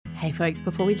Hey folks,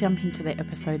 before we jump into the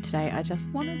episode today, I just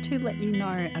wanted to let you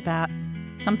know about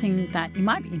something that you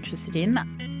might be interested in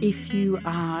if you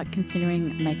are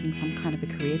considering making some kind of a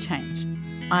career change.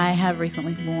 I have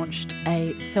recently launched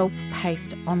a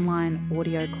self-paced online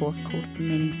audio course called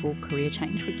Meaningful Career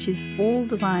Change, which is all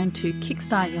designed to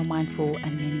kickstart your mindful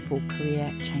and meaningful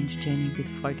career change journey with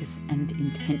focus and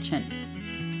intention.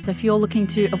 So if you're looking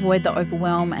to avoid the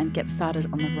overwhelm and get started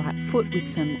on the right foot with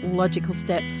some logical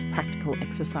steps, practical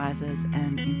exercises,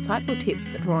 and insightful tips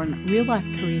that draw on real-life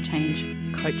career change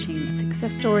coaching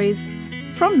success stories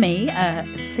from me, a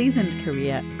seasoned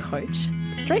career coach,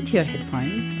 straight to your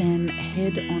headphones, then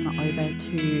head on over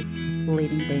to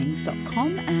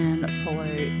leadingbeings.com and follow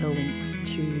the links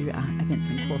to events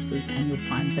and courses, and you'll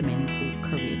find the Meaningful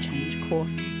Career Change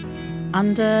course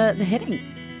under the heading.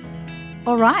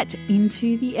 All right,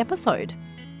 into the episode.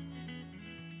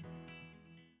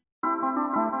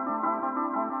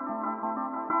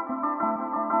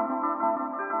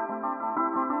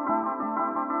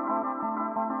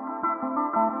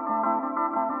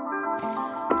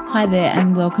 Hi there,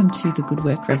 and welcome to the Good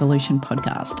Work Revolution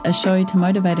podcast, a show to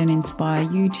motivate and inspire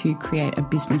you to create a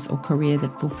business or career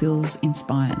that fulfills,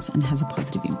 inspires, and has a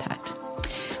positive impact.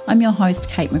 I'm your host,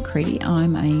 Kate McCready.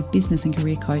 I'm a business and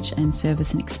career coach and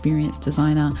service and experience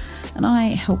designer, and I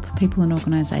help people and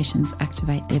organisations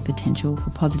activate their potential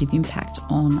for positive impact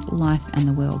on life and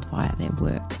the world via their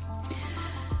work.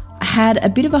 I had a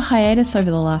bit of a hiatus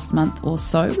over the last month or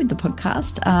so with the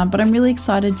podcast, but I'm really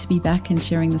excited to be back and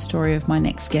sharing the story of my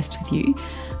next guest with you.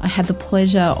 I had the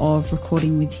pleasure of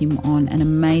recording with him on an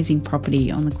amazing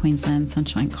property on the Queensland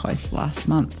Sunshine Coast last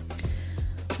month.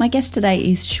 My guest today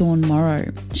is Sean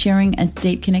Morrow. Sharing a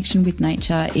deep connection with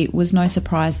nature, it was no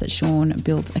surprise that Sean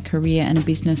built a career and a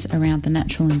business around the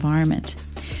natural environment.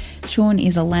 Sean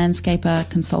is a landscaper,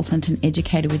 consultant and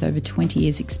educator with over 20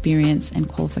 years experience and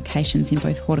qualifications in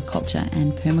both horticulture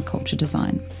and permaculture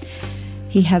design.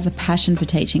 He has a passion for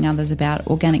teaching others about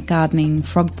organic gardening,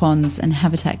 frog ponds and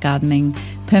habitat gardening,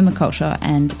 permaculture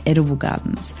and edible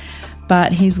gardens.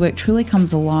 But his work truly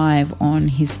comes alive on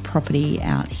his property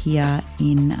out here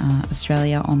in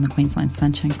Australia on the Queensland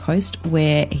Sunshine Coast,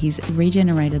 where he's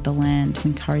regenerated the land to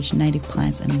encourage native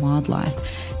plants and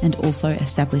wildlife and also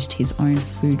established his own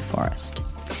food forest.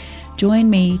 Join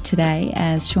me today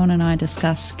as Sean and I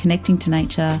discuss connecting to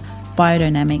nature,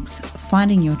 biodynamics,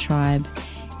 finding your tribe,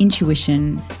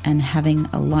 intuition, and having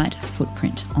a light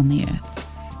footprint on the earth.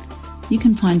 You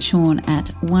can find Sean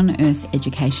at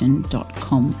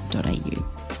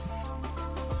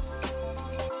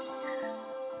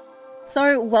oneeartheducation.com.au.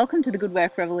 So welcome to the Good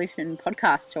Work Revolution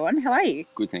podcast, Sean. How are you?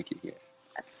 Good, thank you, yes.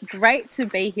 It's great to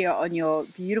be here on your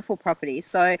beautiful property.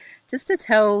 So just to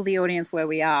tell the audience where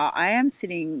we are, I am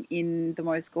sitting in the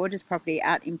most gorgeous property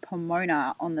out in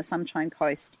Pomona on the Sunshine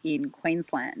Coast in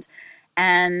Queensland.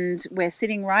 And we're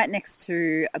sitting right next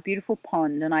to a beautiful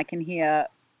pond, and I can hear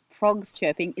frogs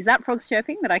chirping. Is that frogs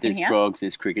chirping that I can hear? There's frogs,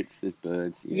 there's crickets, there's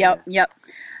birds. Yeah. Yep.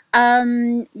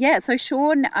 So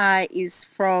Sean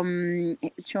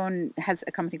Sean has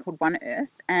a company called One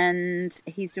Earth, and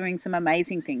he's doing some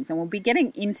amazing things, and we'll be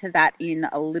getting into that in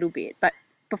a little bit. But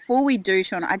before we do,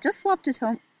 Sean, I'd just love to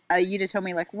tell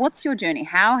me, like, what's your journey?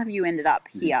 How have you ended up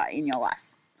here in your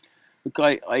life? Look,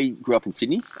 I grew up in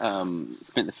Sydney,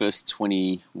 spent the first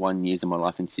 21 years of my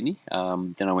life in Sydney.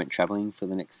 Then I went travelling for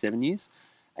the next 7 years.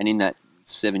 And in that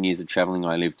 7 years of travelling,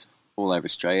 I lived all over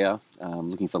Australia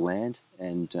looking for land.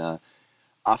 And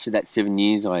after that 7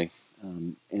 years, I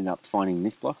ended up finding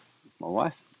this block with my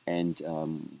wife. And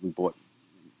we bought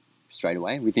straight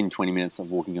away. Within 20 minutes of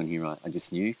walking on here, I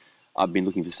just knew. I've been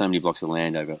looking for so many blocks of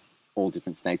land over all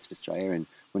different states of Australia. And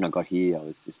when I got here,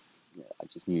 I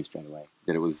just knew straight away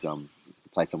that it was the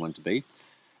place I wanted to be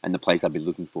and the place I'd been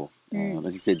looking for.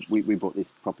 As I said, we bought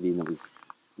this property, and there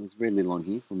was very little on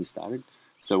here when we started.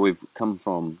 So we've come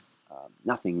from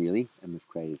nothing really, and we've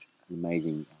created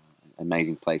an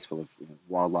amazing place full of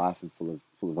wildlife and full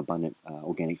of abundant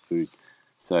organic food.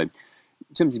 So in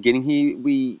terms of getting here,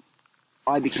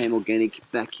 I became organic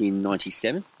back in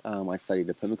 '97. I studied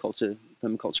a permaculture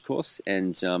course,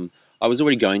 and I was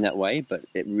already going that way, but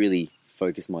it really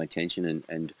focused my attention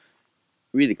and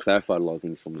really clarified a lot of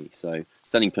things for me. So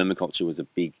studying permaculture was a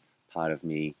big part of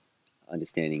me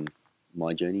understanding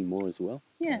my journey more as well.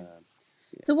 Yeah.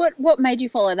 So what made you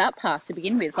follow that path to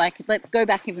begin with? Like, let's go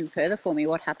back even further for me.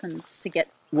 What happened to get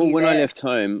when there? I left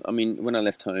home,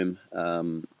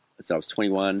 so I was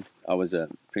 21. I was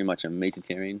pretty much a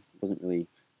meatitarian. Wasn't really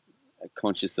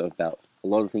conscious about a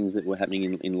lot of things that were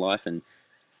happening in life, and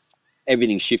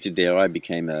everything shifted there. I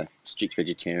became a strict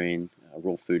vegetarian, a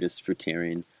raw foodist,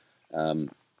 fruitarian.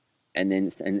 and then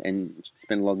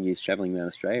spent a lot of years traveling around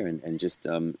Australia and just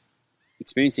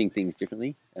experiencing things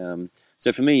differently.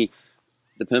 So for me,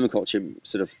 the permaculture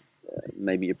sort of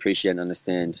made me appreciate and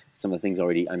understand some of the things I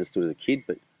already understood as a kid,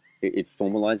 but it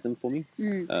formalized them for me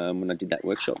when I did that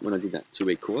workshop, when I did that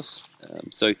 2-week course.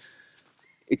 So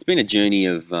it's been a journey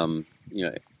of,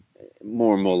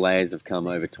 more and more layers have come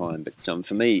over time. But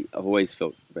for me, I've always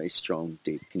felt a very strong,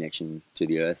 deep connection to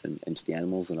the earth and to the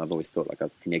animals, and I've always felt like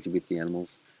I've connected with the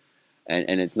animals.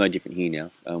 And it's no different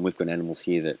here now. We've got animals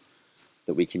here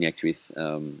that we connect with.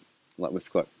 Like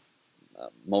we've got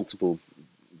multiple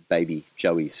baby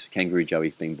joeys, kangaroo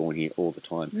joeys being born here all the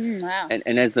time. Wow.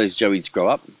 And as those joeys grow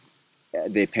up,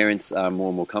 their parents are more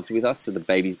and more comfortable with us, so the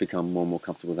babies become more and more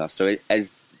comfortable with us. So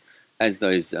as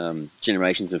those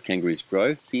generations of kangaroos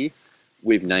grow here,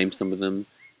 we've named some of them.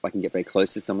 I can get very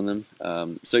close to some of them.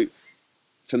 So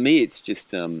for me, it's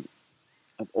just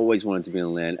I've always wanted to be on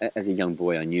the land. As a young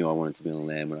boy, I knew I wanted to be on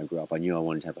the land when I grew up. I knew I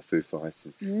wanted to have a food forest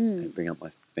and bring up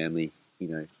my family,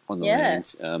 on the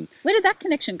land. Where did that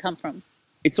connection come from?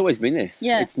 It's always been there.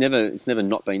 Yeah. It's never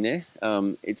not been there.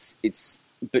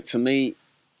 But for me,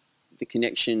 the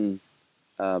connection,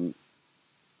 the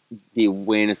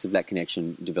awareness of that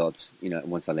connection developed,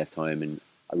 once I left home, and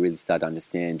I really started to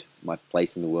understand my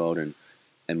place in the world and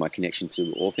my connection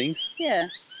to all things. Yeah.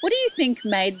 What do you think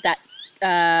made that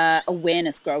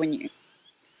awareness grow in you?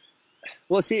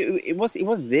 Well, see, it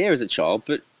was there as a child,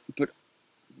 but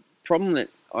problem that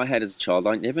I had as a child,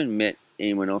 I never met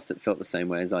anyone else that felt the same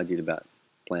way as I did about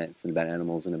plants and about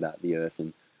animals and about the earth,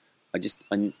 and I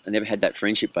never had that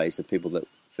friendship base of people that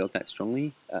felt that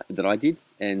strongly that I did.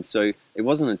 And so it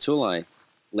wasn't until I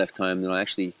left home that I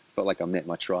actually felt like I met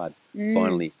my tribe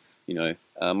finally. I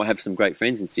have some great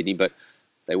friends in Sydney, but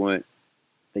they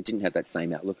didn't have that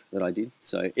same outlook that I did.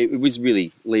 So it was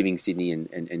really leaving Sydney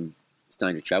and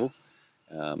starting to travel.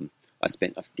 I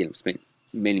spent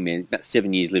many about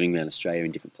 7 years living around Australia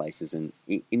in different places, and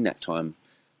in that time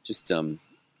just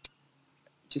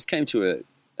came to a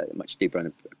much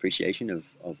deeper appreciation of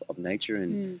nature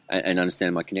and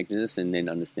understand my connectedness, and then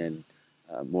understand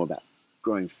more about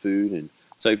growing food. And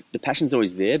so the passion's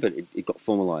always there, but it got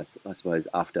formalized, I suppose,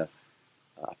 after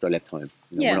I left home.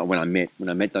 When I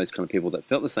met those kind of people that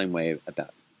felt the same way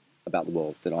about the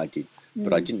world that I did,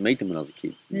 but I didn't meet them when I was a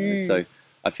kid. So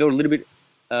I felt a little bit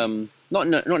not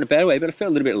in a bad way, but I felt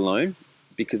a little bit alone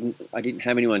because I didn't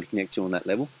have anyone to connect to on that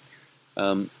level.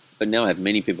 But now I have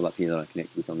many people up here that I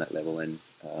connect with on that level, and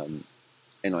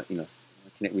I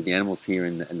connect with the animals here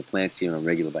and the plants here on a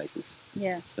regular basis.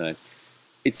 Yeah. So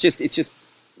it's just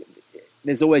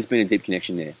there's always been a deep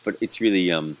connection there, but it's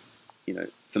really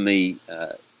for me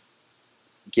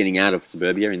getting out of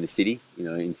suburbia in the city,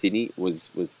 in Sydney was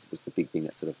the big thing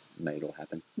that sort of made it all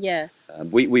happen. Yeah.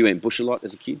 We went bush a lot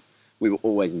as a kid. We were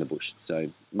always in the bush. So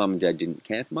mum and dad didn't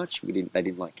camp much. They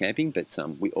didn't like camping, but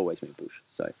we always went bush.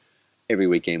 So every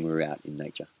weekend we were out in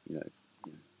nature.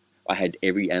 I had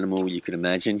every animal you could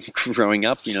imagine growing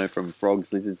up. From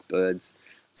frogs, lizards, birds,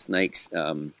 snakes,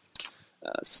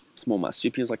 small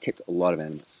marsupials. I kept a lot of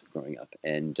animals growing up,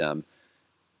 and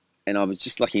I was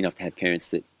just lucky enough to have parents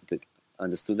that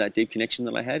understood that deep connection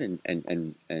that I had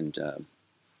and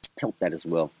helped that as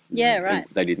well. Yeah,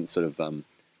 right. They didn't sort of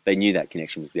they knew that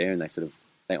connection was there, and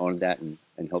they honoured that and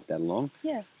helped that along.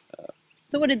 Yeah.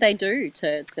 So what did they do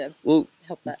to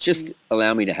help that? Just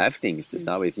allow me to have things to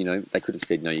start with. They could have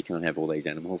said, no, you can't have all these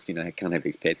animals. You can't have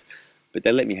these pets, but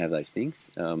they let me have those things.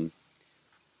 But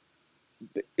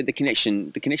the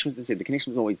connection was, as I said, the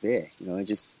connection was always there. I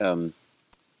just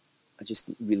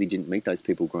really didn't meet those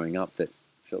people growing up that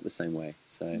felt the same way.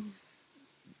 So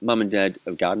mum and dad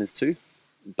are gardeners too,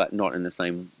 but not in the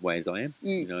same way as I am.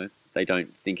 They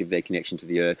don't think of their connection to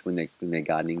the earth when they're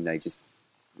gardening. They just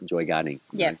enjoy gardening.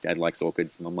 Yeah. Dad likes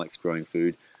orchids, mum likes growing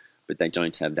food, but they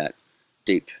don't have that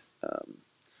deep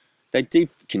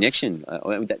connection.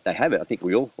 They have it. I think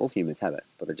all humans have it,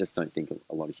 but I just don't think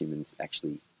a lot of humans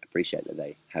actually appreciate that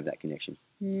they have that connection.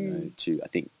 I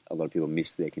think a lot of people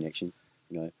miss their connection.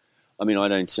 I mean, I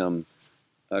don't spend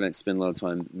a lot of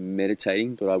time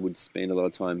meditating, but I would spend a lot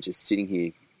of time just sitting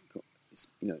here,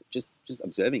 just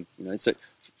observing. So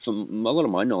from a lot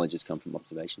of my knowledge has come from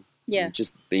observation. Yeah.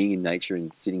 Just being in nature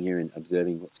and sitting here and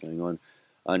observing what's going on.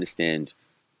 I understand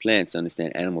plants, I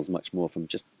understand animals much more from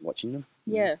just watching them.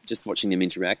 Yeah. Just watching them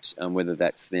interact, whether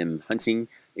that's them hunting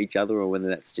each other or whether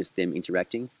that's just them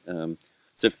interacting.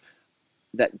 So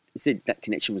that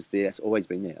connection was there. That's always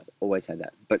been there. I've always had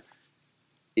that. But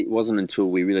it wasn't until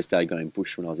we really started going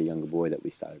bush when I was a younger boy that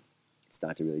it started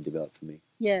to really develop for me.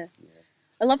 Yeah.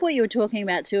 I love what you were talking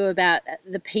about too, about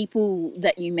the people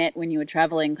that you met when you were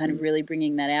traveling, kind of really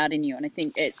bringing that out in you. And I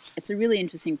think it's a really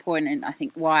interesting point, and I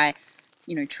think why,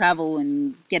 travel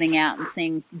and getting out and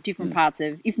seeing different parts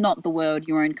of, if not the world,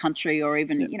 your own country, or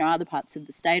even, other parts of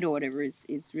the state or whatever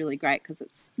is really great, because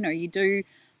it's, you do,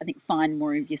 I think, find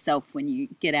more of yourself when you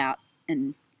get out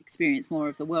and experience more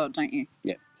of the world, don't you?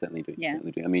 Yeah, certainly do. Yeah.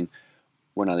 Certainly do. I mean,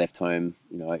 when I left home,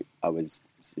 I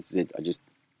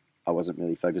wasn't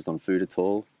really focused on food at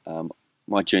all.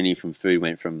 My journey from food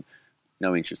went from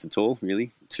no interest at all,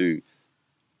 really, to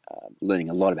learning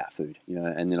a lot about food,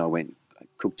 and then I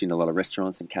cooked in a lot of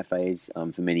restaurants and cafes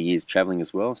for many years, traveling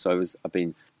as well. So I've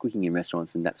been cooking in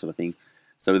restaurants and that sort of thing.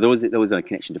 So there was a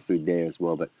connection to food there as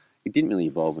well, but it didn't really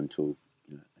evolve until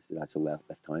I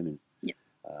left home. And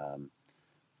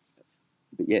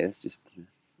but yeah, it's just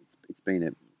it's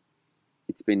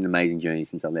been an amazing journey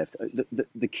since I left.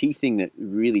 The key thing that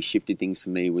really shifted things for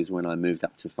me was when I moved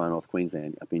up to far north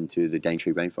Queensland, up into the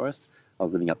Daintree rainforest. I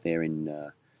was living up there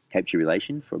in Cape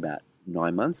Tribulation for about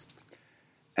 9 months.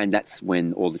 And that's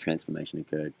when all the transformation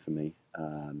occurred for me.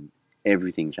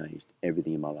 Everything changed.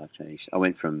 Everything in my life changed. I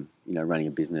went from, running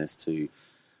a business to,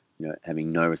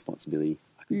 having no responsibility.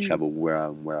 I could travel where I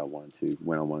wanted to,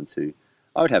 when I wanted to.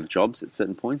 I would have jobs at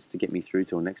certain points to get me through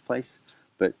to a next place,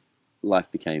 but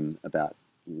life became about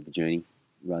the journey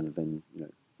rather than,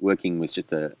 working was just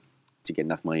to get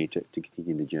enough money to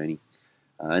continue the journey.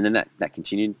 And then that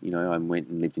continued. I went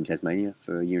and lived in Tasmania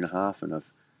for a year and a half, and I've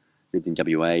lived in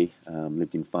WA,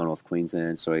 lived in far north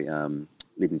Queensland,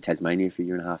 lived in Tasmania for a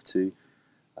year and a half too.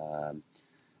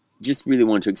 Just really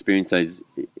wanted to experience those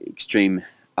extreme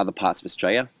other parts of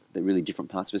Australia, the really different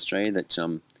parts of Australia that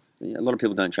a lot of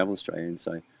people don't travel Australia, and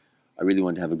so I really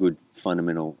wanted to have a good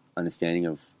fundamental understanding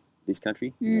of this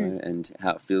country and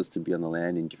how it feels to be on the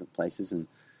land in different places.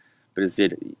 But as I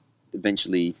said,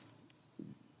 eventually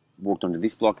walked onto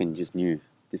this block and just knew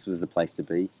this was the place to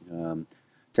be.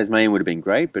 Tasmania would have been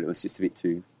great, but it was just a bit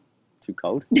too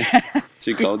cold.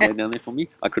 Too cold down there for me.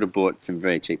 I could have bought some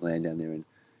very cheap land down there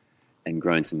and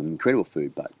grown some incredible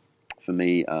food, but for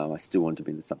me, I still wanted to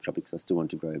be in the subtropics. I still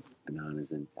wanted to grow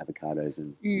bananas and avocados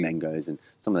and mangoes and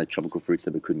some of the tropical fruits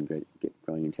that we couldn't get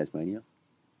growing in Tasmania.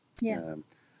 Yeah.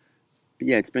 But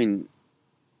yeah, it's been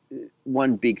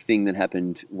one big thing that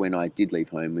happened when I did leave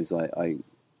home was I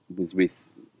was with,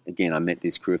 again, I met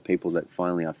this crew of people that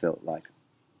finally I felt like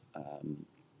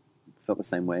felt the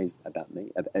same way about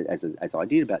me as I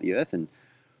did about the earth, and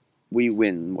we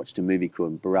went and watched a movie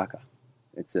called Baraka.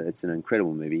 It's an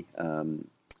incredible movie.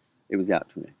 It was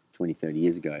out 20, 30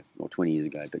 years ago, or 20 years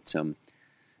ago, but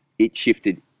it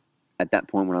shifted at that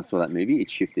point when I saw that movie. It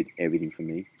shifted everything for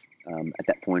me. At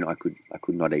that point, I could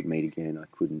not eat meat again. I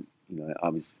couldn't, it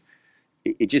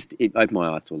opened my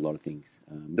eyes to a lot of things.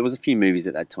 There was a few movies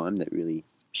at that time that really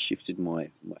shifted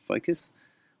my focus,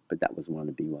 but that was one of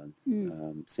the big ones.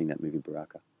 Seeing that movie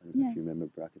Baraka. I don't know if you remember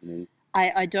Baraka, the movie.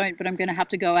 I don't, but I'm going to have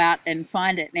to go out and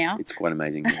find it now. It's quite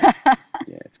amazing. Yeah,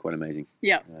 it's quite amazing.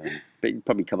 Yeah. But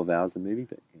probably a couple of hours, the movie,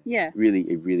 but it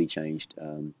really changed.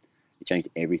 It changed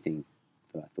everything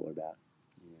that I thought about.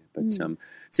 Yeah. But so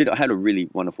I had a really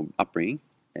wonderful upbringing,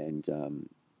 and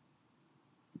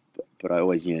but I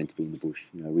always yearned to be in the bush.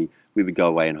 We would go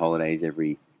away on holidays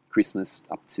every Christmas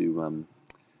up to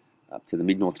the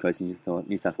mid-north coast of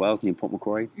New South Wales near Port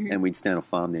Macquarie, and we'd stay on a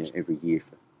farm there every year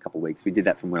for a couple of weeks. We did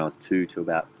that from when I was 2 to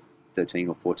about 13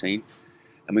 or 14,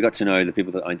 and we got to know the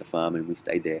people that owned the farm, and we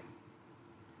stayed there.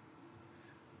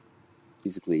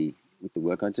 Physically, with the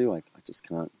work I do, I just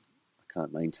can't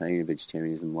maintain a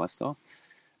vegetarianism lifestyle.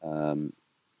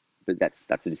 But that's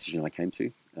a decision I came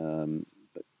to.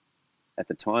 But at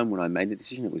the time when I made the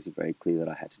decision, it was very clear that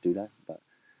I had to do that. But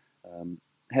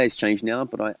it has changed now.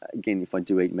 But again, if I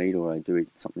do eat meat or I do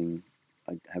eat something,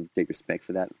 I have deep respect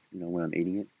for that. When I'm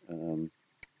eating it, I'm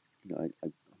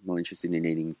not interested in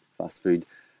eating fast food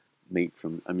meat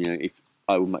from. If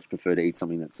I would much prefer to eat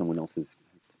something that someone else has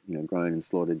grown and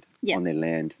slaughtered on their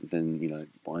land than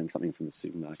buying something from the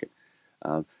supermarket.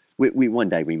 We one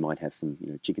day we might have some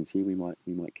chickens here. We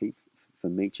might keep for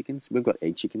meat chickens. We've got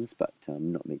egg chickens, but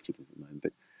not meat chickens at the moment.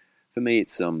 But for me,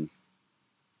 it's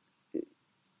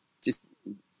just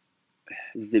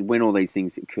as I said, when all these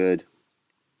things occurred,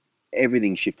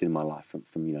 everything shifted in my life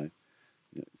from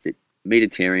it's it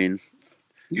Mediterranean.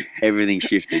 Everything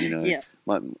shifted.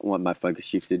 My focus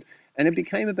shifted, and it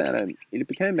became about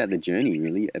the journey.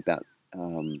 Really, about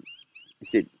I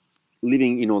said,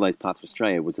 living in all those parts of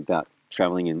Australia was about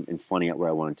travelling and finding out where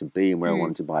I wanted to be and where I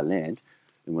wanted to buy land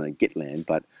and when I get land.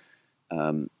 But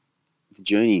the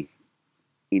journey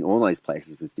in all those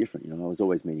places was different. I was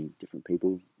always meeting different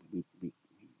people.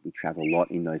 We we travel a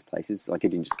lot in those places. Like I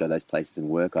didn't just go to those places and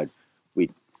work.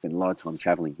 We'd spend a lot of time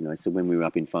traveling, So when we were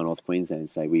up in far north Queensland,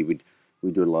 say we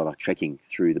do a lot of trekking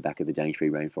through the back of the Daintree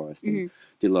rainforest and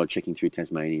did a lot of trekking through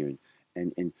Tasmania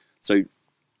and so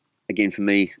again for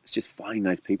me it's just finding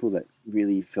those people that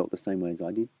really felt the same way as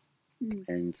I did.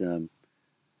 And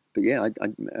but yeah,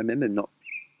 I remember not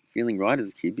feeling right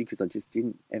as a kid because I just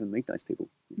didn't ever meet those people,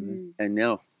 and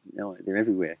now they're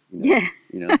everywhere,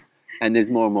 and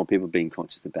there's more and more people being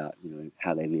conscious about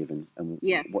how they live and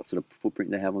what sort of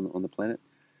footprint they have on the planet.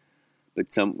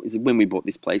 But when we bought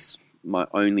this place, my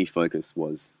only focus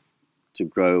was to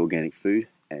grow organic food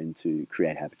and to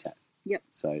create habitat. Yep.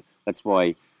 So that's why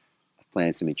I've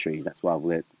planted so many trees. That's why I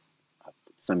put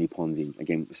so many ponds in.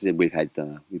 Again,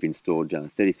 we've installed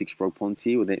 36 frog ponds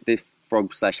here. Well, they're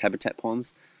frog/habitat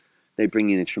ponds. They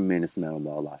bring in a tremendous amount of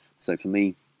wildlife. So for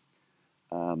me,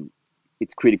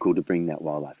 it's critical to bring that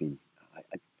wildlife in.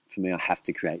 For me, I have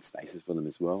to create spaces for them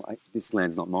as well. This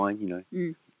land's not mine,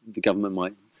 The government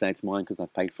might say it's mine because I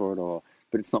paid for it,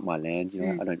 but it's not my land.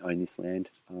 I don't own this land.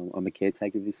 I'm a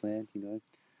caretaker of this land.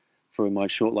 For my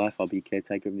short life, I'll be a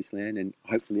caretaker of this land, and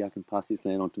hopefully, I can pass this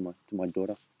land on to my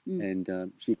daughter,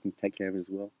 and she can take care of it as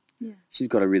well. Yeah. She's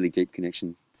got a really deep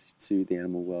connection to the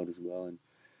animal world as well,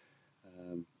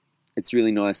 and it's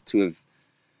really nice to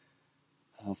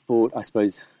have thought, I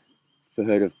suppose, for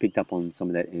her to have picked up on some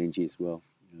of that energy as well.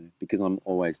 Because I'm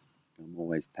always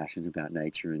passionate about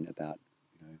nature and about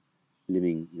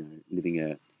living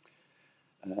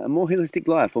a more holistic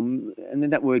life. And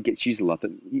then that word gets used a lot,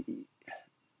 but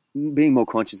being more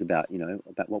conscious about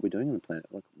about what we're doing on the planet,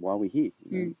 like why we're here.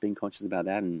 Being conscious about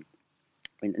that and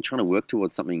trying to work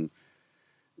towards something.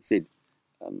 I said,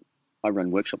 I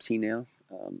run workshops here now.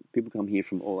 People come here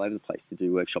from all over the place to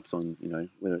do workshops on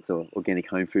whether it's an organic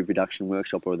home food production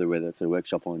workshop or whether it's a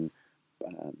workshop on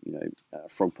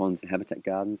frog ponds and habitat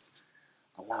gardens.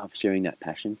 I love sharing that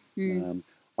passion.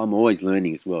 I'm always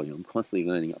learning as well. I'm constantly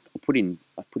learning. I put in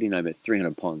over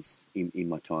 300 ponds in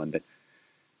my time, but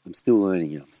I'm still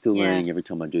learning. I'm still learning every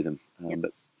time I do them.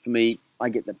 But for me, I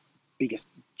get the biggest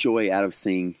joy out of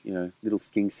seeing little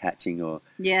skinks hatching or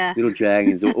little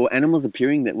dragons or animals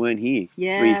appearing that weren't here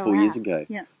 3-4 years ago.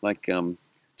 Like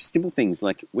just simple things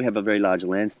like we have a very large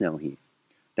land snail here.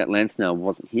 That land snail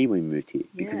wasn't here when we moved here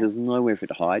because there was nowhere for it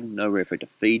to hide, nowhere for it to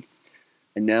feed.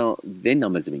 And now their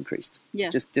numbers have increased.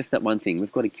 Just that one thing.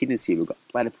 We've got echidnas here, we've got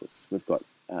platypus, we've got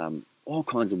all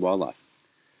kinds of wildlife.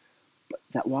 But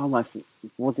that wildlife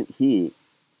wasn't here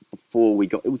before we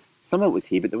got... some of it was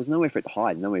here, but there was nowhere for it to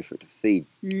hide, nowhere for it to feed.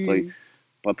 So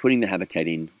by putting the habitat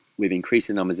in, we've increased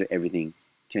the numbers of everything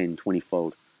 10,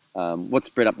 20-fold. What's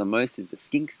spread up the most is the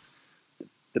skinks,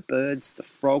 the birds, the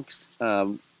frogs.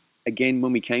 Again,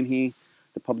 when we came here,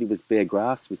 there probably was bare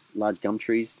grass with large gum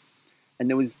trees, and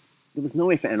there was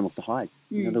nowhere for animals to hide.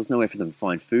 There was nowhere for them to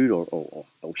find food or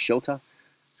shelter.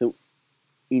 So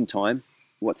in time,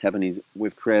 what's happened is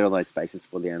we've created all those spaces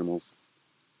for the animals,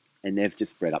 and they've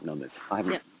just bred up numbers. I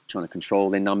haven't trying to control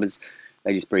their numbers.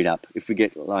 They just breed up. If we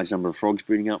get a large number of frogs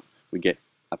breeding up, we get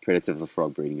a predator of a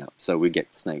frog breeding up. So we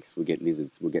get snakes, we get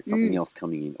lizards, we get something else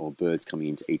coming in, or birds coming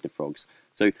in to eat the frogs.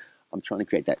 So I'm trying to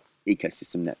create that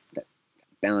ecosystem, that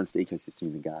balanced ecosystem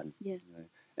in the garden.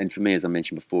 And for me, as I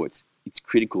mentioned before, it's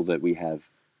critical that we have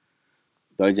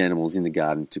those animals in the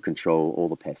garden to control all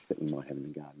the pests that we might have in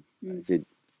the garden. I said,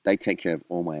 they take care of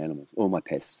all my animals, all my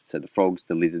pests. So the frogs,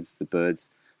 the lizards, the birds,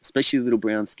 especially the little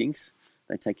brown skinks,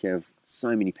 they take care of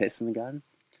so many pests in the garden.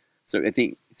 So I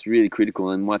think it's really critical,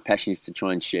 and my passion is to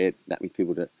try and share that with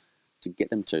people to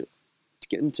get them to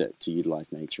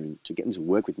utilize nature and to get them to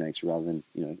work with nature rather than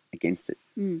against it.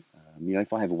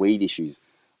 If I have weed issues,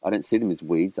 I don't see them as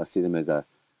weeds. I see them as they're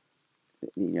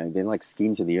like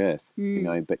skin to the earth.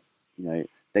 But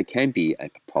they can be a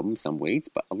problem, some weeds,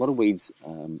 but a lot of weeds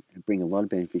bring a lot of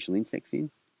beneficial insects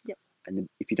in. And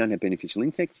if you don't have beneficial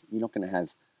insects, you're not going to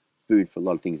have food for a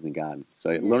lot of things in the garden.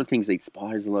 So a lot of things eat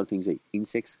spiders, a lot of things eat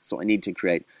insects. So I need to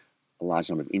create a large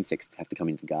number of insects to have to come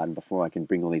into the garden before I can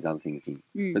bring all these other things in.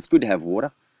 So it's good to have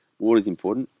water. Water is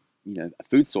important.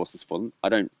 Food sources for them. I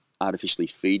don't artificially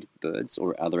feed birds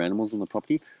or other animals on the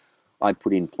property. I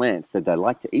put in plants that they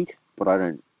like to eat, but I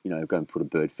don't, go and put a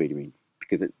bird feeder in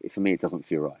because for me it doesn't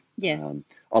feel right.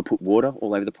 I'll put water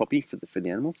all over the property for the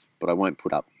animals, but I won't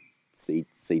put up seed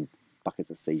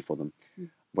buckets of seed for them.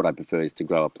 What I prefer is to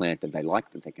grow a plant that they like,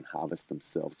 that they can harvest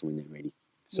themselves when they're ready.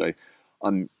 So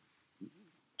I'm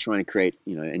trying to create,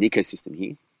 an ecosystem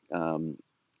here,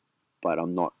 but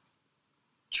I'm not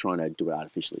trying to do it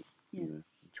artificially. I'm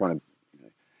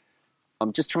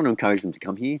just trying to encourage them to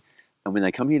come here, and when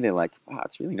they come here, they're like, "Wow,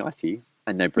 it's really nice here."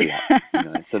 and they breed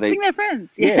up. So I think they're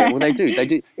friends. Yeah, well, they do. They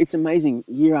do. It's amazing.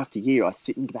 Year after year, I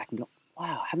sit back and go,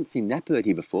 wow, I haven't seen that bird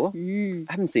here before. I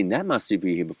haven't seen that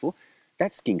marsupial here before.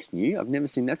 That skink's new. I've never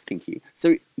seen that skink here.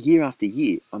 So year after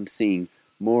year, I'm seeing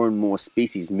more and more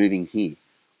species moving here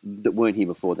that weren't here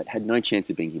before, that had no chance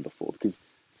of being here before, because,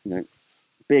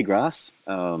 bare grass,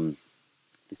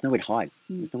 there's nowhere to hide.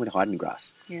 There's nowhere to hide in the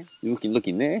grass. Yeah. You look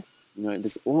in there,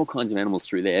 there's all kinds of animals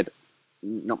through there, but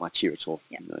not much here at all.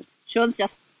 Yeah. Sean's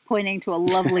just pointing to a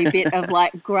lovely bit of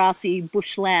like grassy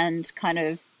bushland kind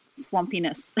of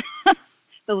swampiness.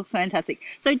 That looks fantastic.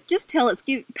 So just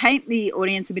paint the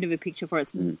audience a bit of a picture for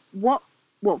us.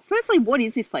 Firstly, what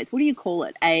is this place? What do you call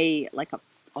it? An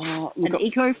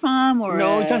eco farm or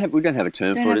no? We don't have a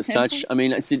term for it as such. I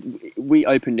mean, we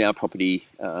opened our property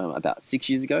about 6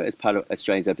 years ago as part of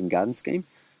Australia's Open Garden Scheme.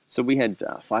 So we had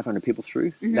 500 people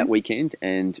through that weekend,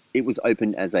 and it was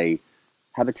opened as a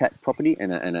habitat property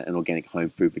and an organic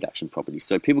home food production property.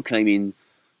 So people came in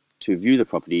to view the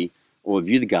property or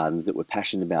view the gardens that were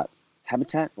passionate about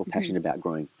habitat or passionate about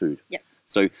growing food. Yep.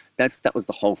 So that was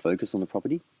the whole focus on the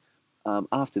property.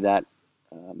 After that,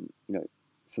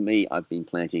 for me, I've been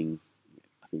planting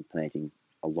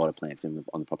a lot of plants on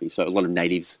the property. So a lot of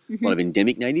natives, a lot of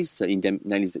endemic natives, so endemic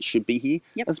natives that should be here,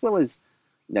 as well as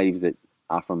natives that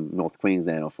are from North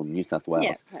Queensland or from New South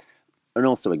Wales, and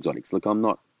also exotics. Look, I'm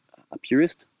not a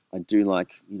purist. I do like,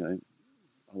 I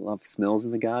love smells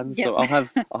in the garden, so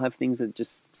I'll have things that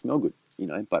just smell good,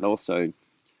 But also,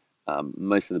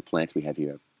 most of the plants we have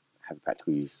here have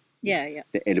practical use. Yeah.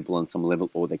 They're edible on some level,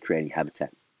 or they're creating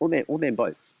habitat, or they're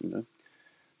both,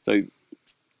 So.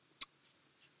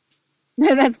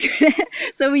 No, that's good.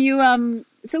 So were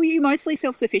you mostly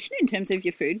self-sufficient in terms of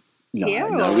your food here?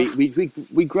 No.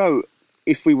 We grow.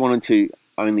 If we wanted to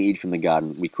only eat from the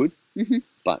garden, we could.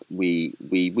 But we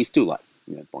still like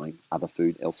buying other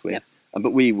food elsewhere. Yep.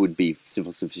 But we would be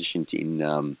self-sufficient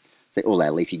in say all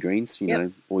our leafy greens.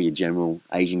 All your general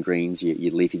Asian greens,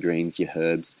 your leafy greens, your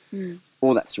herbs,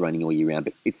 all that's running all year round.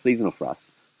 But it's seasonal for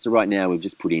us. So right now we've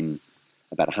just put in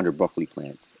about 100 broccoli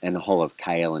plants and a whole lot of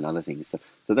kale and other things.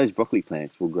 So those broccoli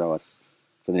plants will grow us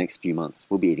for the next few months.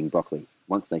 We'll be eating broccoli.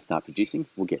 Once they start producing,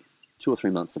 we'll get 2 or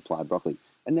 3 months supply of broccoli,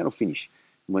 and that'll finish.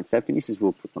 And once that finishes,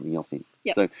 we'll put something else in.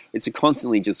 Yep. So it's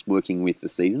constantly just working with the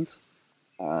seasons.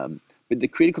 But the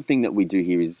critical thing that we do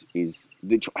here is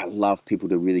which I love people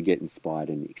to really get inspired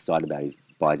and excited about, is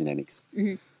biodynamics.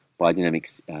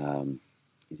 Biodynamics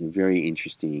is a very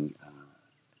interesting,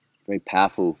 very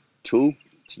powerful tool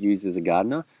to use as a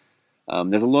gardener.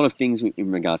 There's a lot of things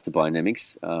in regards to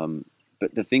biodynamics,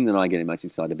 but the thing that I get most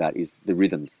excited about is the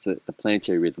rhythms, the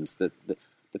planetary rhythms, the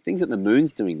things that the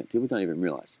moon's doing that people don't even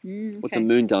realise. What the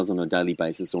moon does on a daily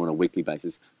basis or on a weekly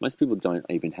basis, most people don't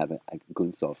even have a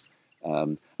glimpse of.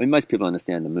 Most people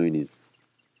understand the moon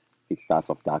it starts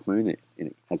off dark moon,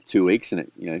 it has 2 weeks, and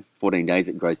 14 days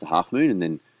it grows to half moon, and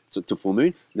then to full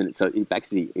moon. And then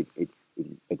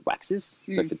it waxes,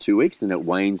 so for 2 weeks, then it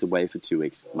wanes away for 2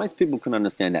 weeks. Most people can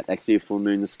understand that. They see a full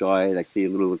moon in the sky, they see a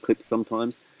little eclipse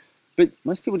sometimes, but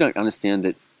most people don't understand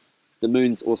that the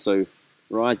moon's also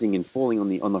rising and falling on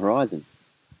the horizon.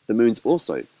 The moon's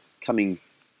also coming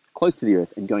close to the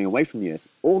Earth and going away from the Earth.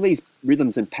 All these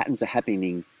rhythms and patterns are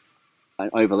happening and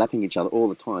overlapping each other all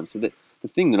the time. So that the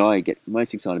thing that I get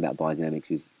most excited about biodynamics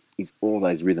is all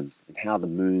those rhythms, and how the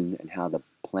moon and how the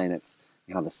planets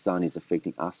and how the sun is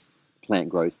affecting us, plant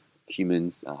growth,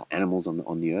 humans, animals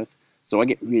on the Earth. So I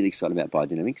get really excited about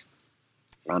biodynamics.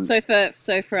 So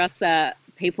for us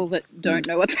people that don't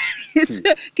know what that is,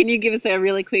 can you give us a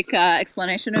really quick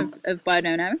explanation of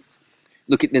biodynamics?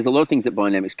 Look, there's a lot of things that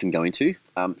biodynamics can go into.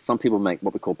 Some people make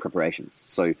what we call preparations.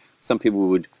 So some people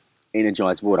would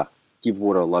energize water, give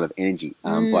water a lot of energy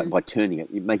by turning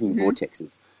it, making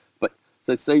vortexes. But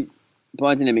so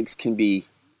biodynamics can be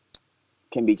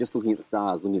just looking at the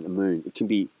stars, looking at the moon. It can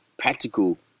be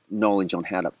practical knowledge on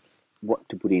what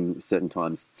to put in certain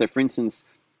times. So, for instance,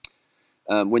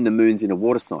 when the moon's in a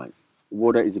water sign,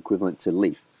 water is equivalent to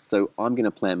leaf. So I'm going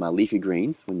to plant my leafy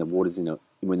greens when the moon's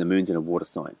in a water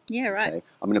sign. Yeah, right. Okay?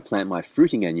 I'm going to plant my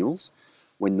fruiting annuals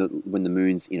when the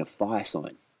moon's in a fire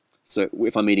sign. So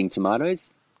if I'm eating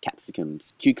tomatoes,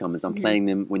 capsicums, cucumbers, I'm planting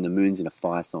them when the moon's in a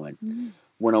fire sign.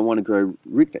 When I want to grow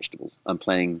root vegetables, I'm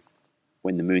planting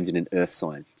when the moon's in an earth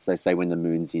sign. So say when the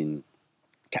moon's in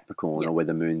Capricorn or when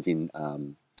the moon's in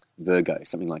Virgo,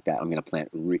 something like that, I'm going to plant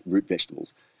root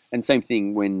vegetables. And same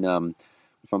thing when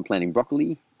if I'm planting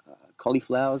broccoli,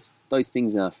 cauliflowers, those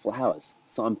things are flowers.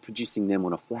 So I'm producing them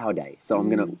on a flower day. So I'm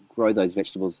going to grow those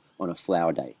vegetables on a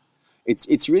flower day.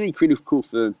 It's really critical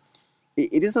for.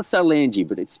 It is a subtle energy,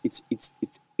 but it's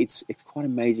quite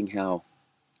amazing how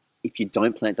if you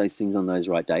don't plant those things on those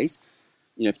right days,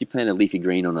 if you plant a leafy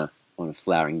green on a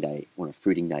flowering day, on a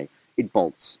fruiting day, it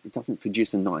bolts. It doesn't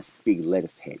produce a nice big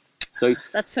lettuce head. So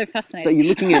that's so fascinating. So you're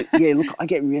looking at look, I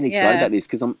get really excited about this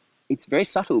because it's very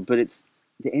subtle, but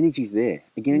the energy's there.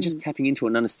 Again, just tapping into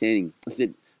an understanding. I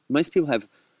said most people have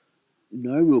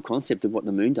no real concept of what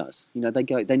the moon does.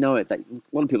 They know it. A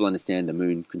lot of people understand the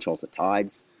moon controls the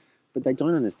tides, but they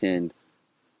don't understand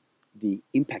the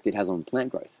impact it has on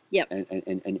plant growth.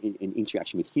 And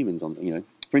interaction with humans.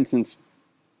 For instance,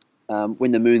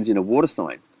 when the moon's in a water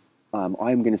sign, I'm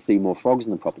going to see more frogs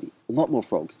in the property. A lot more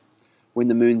frogs. When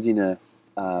the moon's in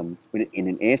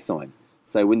an air sign,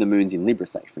 so when the moon's in Libra,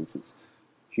 say, for instance,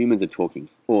 humans are talking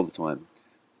all the time.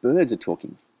 Birds are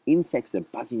talking. Insects are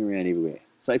buzzing around everywhere.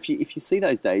 So if you see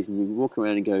those days and you walk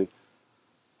around and go,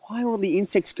 why are all the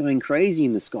insects going crazy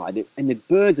in the sky? And the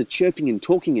birds are chirping and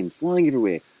talking and flying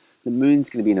everywhere. The moon's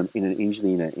going to be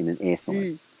usually in an air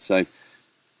sign. So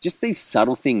just these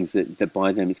subtle things that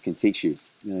biodynamics can teach you,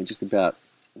 just about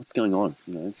what's going on.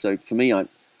 So for me, I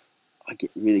get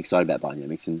really excited about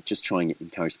biodynamics and just trying to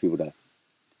encourage people to,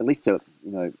 at least to,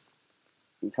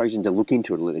 encourage them to look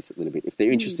into it at least a little bit. If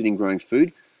they're interested in growing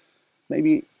food,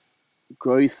 maybe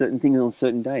grow certain things on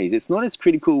certain days. It's not as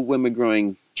critical when we're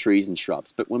growing trees and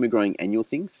shrubs, but when we're growing annual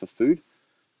things for food,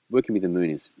 working with the moon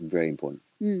is very important.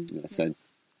 So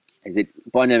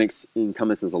biodynamics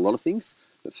encompasses a lot of things,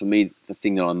 but for me, the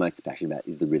thing that I'm most passionate about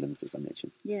is the rhythms, as I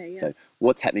mentioned. So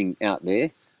what's happening out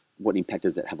there, what impact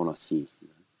does it have on us here?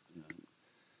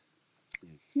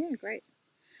 Yeah, great.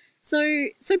 So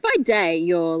by day,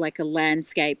 you're like a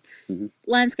landscape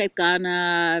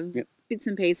gardener, bits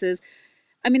and pieces.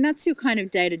 I mean, that's your kind of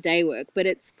day-to-day work, but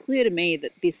it's clear to me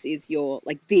that this is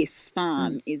this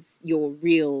farm is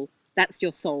that's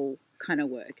your soul kind of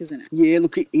work, isn't it? Yeah,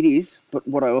 look, it is. But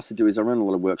what I also do is I run a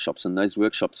lot of workshops, and those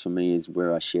workshops for me is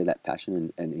where I share that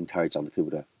passion and encourage other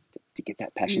people to get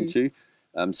that passion too.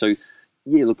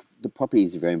 Look, the property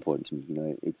is very important to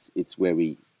me. It's where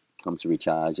we come to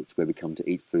recharge, it's where we come to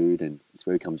eat food, and it's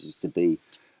where we come just to be.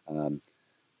 But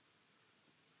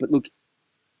look,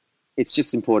 it's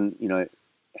just important,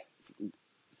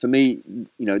 for me,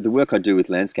 the work I do with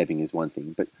landscaping is one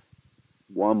thing, but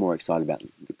what I'm more excited about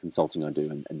the consulting I do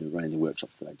and the running the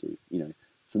workshops that I do.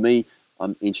 For me,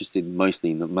 I'm interested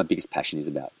mostly in my biggest passion is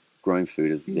about growing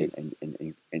food, as I said,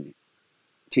 and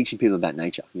teaching people about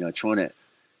nature.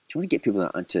 Trying to get people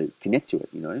to connect to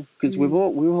it. Because we're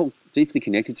all deeply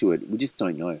connected to it. We just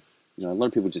don't know. A lot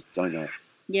of people just don't know.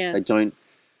 Yeah.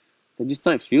 They just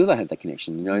don't feel they have that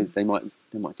connection. They might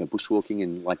go bushwalking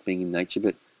and like being in nature,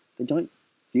 but they don't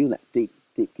feel that deep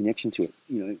connection to it.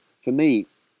 For me,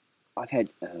 I've had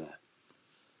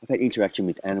interaction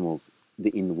with animals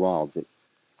in the wild that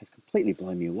has completely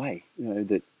blown me away.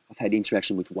 That I've had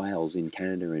interaction with whales in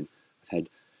Canada, and I've had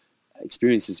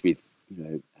experiences with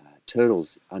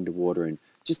turtles underwater, and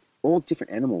just all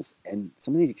different animals. And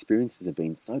some of these experiences have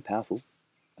been so powerful.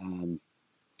 I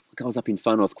was up in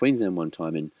Far North Queensland one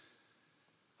time, and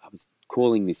I was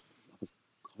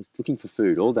I was looking for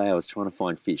food all day. I was trying to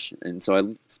find fish, and so I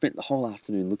spent the whole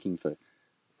afternoon looking for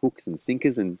hooks and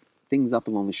sinkers and things up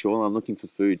along the shoreline. I'm looking for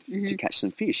food to catch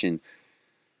some fish, and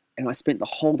I spent the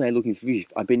whole day looking for fish.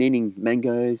 I've been eating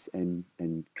mangoes and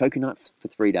coconuts for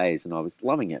 3 days, and I was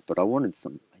loving it. But I wanted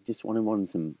some. I just wanted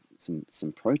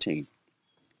some protein,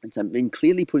 and so I've been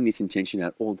clearly putting this intention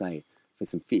out all day for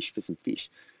some fish.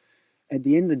 At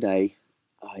the end of the day,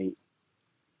 I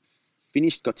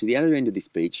got to the other end of this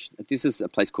beach. This is a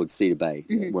place called Cedar Bay,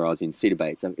 where I was in Cedar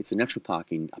Bay. It's a natural park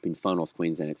up in Far North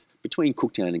Queensland. It's between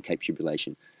Cooktown and Cape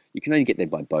Tribulation. You can only get there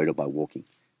by boat or by walking.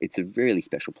 It's a really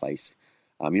special place.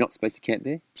 You're not supposed to camp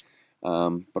there,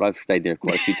 but I've stayed there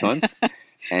quite a few times.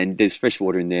 And there's fresh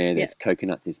water in there. There's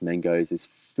coconuts, there's mangoes, there's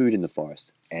food in the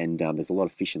forest, and there's a lot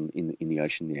of fish in the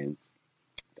ocean there. And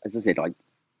as I said, I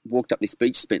walked up this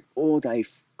beach, spent all day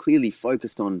clearly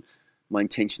focused on my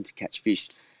intention to catch fish.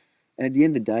 And at the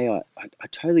end of the day, I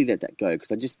totally let that go,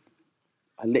 because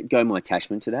I let go my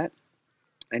attachment to that.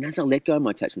 And as I let go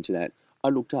my attachment to that, I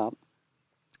looked up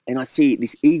and I see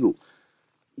this eagle,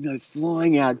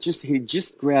 flying out. He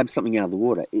just grabbed something out of the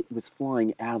water. It was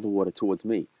flying out of the water towards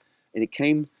me. And it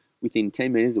came within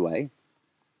 10 meters away,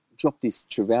 dropped this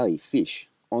trevally fish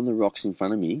on the rocks in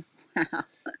front of me,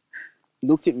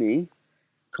 looked at me,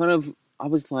 I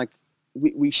was like,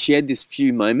 we shared this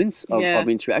few moments of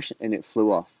interaction, and it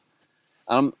flew off.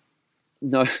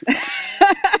 No.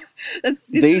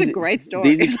 This is a great story.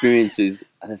 These experiences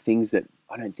are the things that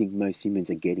I don't think most humans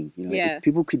are getting. If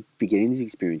people could be getting these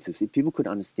experiences, if people could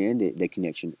understand their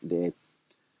connection,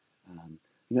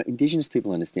 Indigenous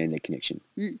people understand their connection,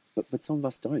 but some of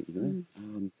us don't.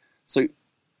 So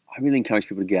I really encourage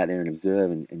people to get out there and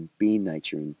observe and be in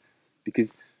nature, and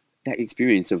because that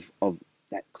experience of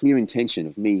that clear intention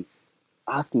of me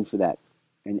asking for that,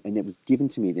 and it was given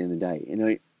to me at the end of the day. And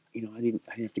I didn't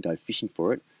have to go fishing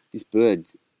for it. This bird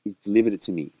is delivered it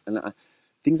to me, and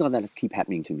things like that keep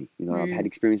happening to me. I've had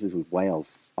experiences with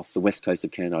whales off the west coast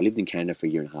of Canada. I lived in Canada for a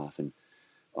year and a half, and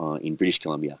in British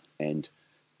Columbia, and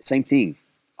same thing.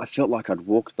 I felt like I'd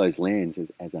walked those lands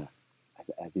as an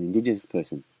Indigenous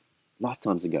person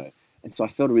lifetimes ago, and so I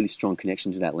felt a really strong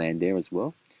connection to that land there as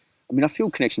well. I mean, I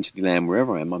feel connection to the land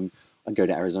wherever I am. I go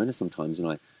to Arizona sometimes,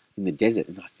 and in the desert,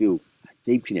 and I feel a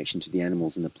deep connection to the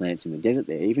animals and the plants in the desert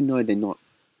there, even though they're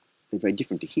very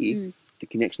different to here. The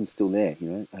connection's still there.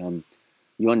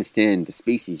 You understand the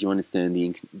species, you understand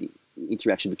the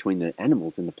interaction between the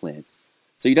animals and the plants.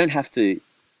 So you don't have to.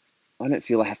 I don't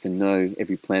feel I have to know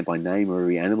every plant by name or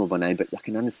every animal by name, but I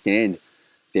can understand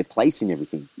their place in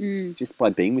everything just by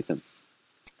being with them.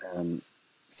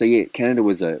 So yeah, Canada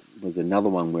was another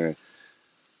one where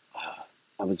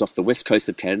I was off the west coast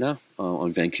of Canada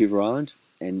on Vancouver Island,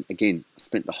 and again, I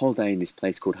spent the whole day in this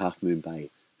place called Half Moon Bay.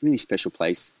 Really special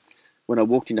place. When I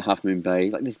walked into Half Moon Bay,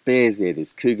 like there's bears there,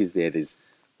 there's cougars there, there's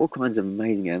all kinds of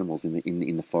amazing animals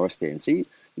in the forest there. And so you've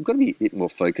got to be a bit more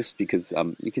focused because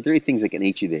there are things that can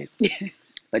eat you there. Yeah.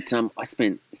 But I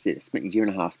spent a year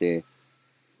and a half there,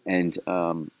 and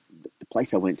the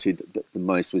place I went to the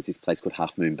most was this place called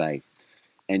Half Moon Bay,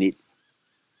 and it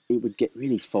would get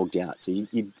really fogged out. So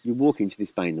you walk into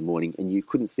this bay in the morning and you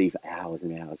couldn't see for hours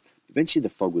and hours. Eventually the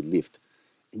fog would lift,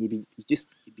 and you'd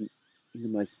be in the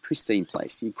most pristine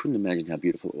place. You couldn't imagine how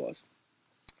beautiful it was.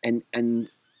 And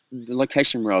the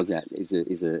location where I was at is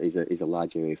a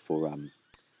large area for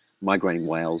migrating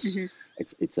whales. Mm-hmm.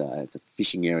 It's a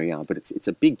fishing area, but it's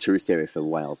a big tourist area for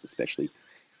whales especially.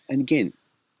 And again,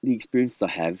 the experiences I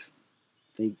have,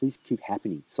 these keep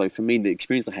happening. So for me, the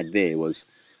experience I had there was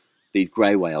these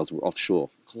grey whales were offshore,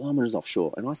 kilometres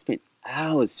offshore, and I spent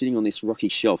hours sitting on this rocky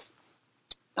shelf.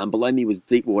 Below me was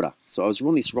deep water, so I was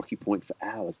on this rocky point for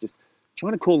hours, just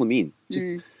trying to call them in, just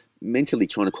mentally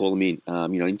trying to call them in,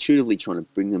 intuitively trying to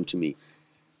bring them to me.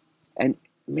 And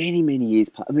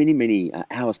many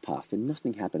hours passed, and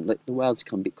nothing happened. The whales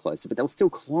come a bit closer, but they were still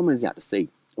kilometres out to sea.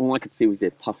 All I could see was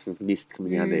their puff of mist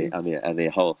coming out of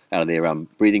their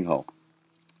breathing hole.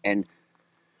 And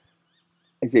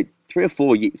as I said, 3 or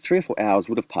 4 hours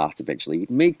would have passed eventually,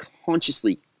 me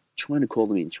consciously trying to call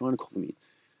them in.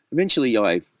 Eventually,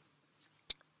 I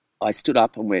stood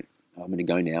up and went, I'm going to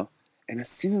go now. And as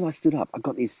soon as I stood up, I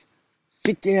got this,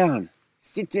 sit down.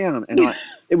 And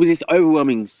it was this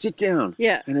overwhelming, sit down.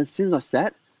 Yeah. And as soon as I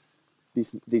sat,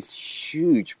 this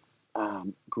huge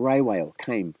grey whale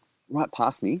came right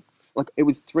past me. Like it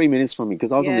was 3 minutes from me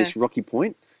because I was on this rocky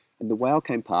point, and the whale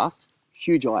came past,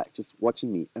 huge eye, just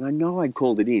watching me. And I know I'd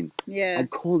called it in. Yeah.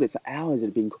 I'd called it for hours.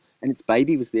 And its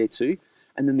baby was there too.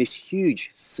 And then this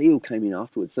huge seal came in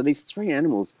afterwards. So these 3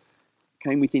 animals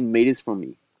came within meters from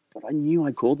me, but I knew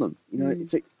I called them.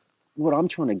 It's like, what I'm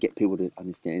trying to get people to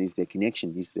understand is their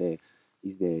connection, is their,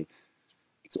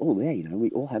 it's all there.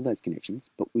 We all have those connections,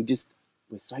 but we're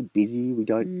so busy. We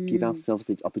don't give ourselves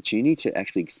the opportunity to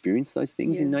actually experience those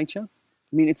things in nature.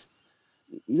 I mean,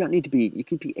 you don't need to be. You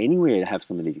could be anywhere to have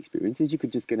some of these experiences. You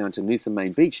could just go down to Noosa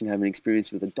Main Beach and have an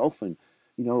experience with a dolphin,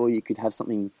 or you could have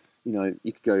something. You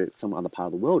could go to some other part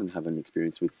of the world and have an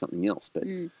experience with something else. But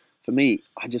for me,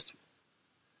 I'm just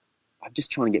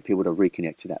trying to get people to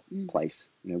reconnect to that place,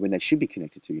 when they should be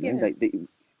connected to.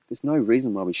 There's no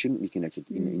reason why we shouldn't be connected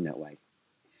in that way.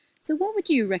 So what would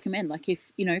you recommend? Like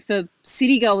if, for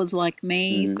city goers like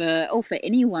me, for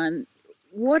anyone,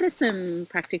 what are some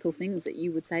practical things that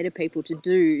you would say to people to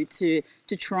do to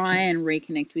try and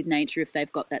reconnect with nature if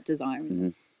they've got that desire?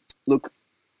 Look,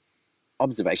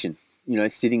 observation.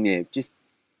 Sitting there, just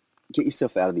get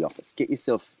yourself out of the office, get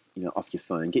yourself, off your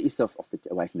phone, get yourself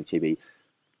away from the TV,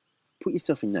 put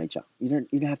yourself in nature. You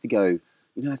don't have to go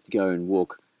and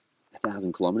walk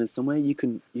 1,000 kilometres somewhere. You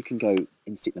can go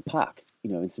and sit in a park,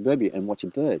 in suburbia and watch a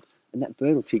bird, and that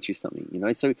bird will teach you something.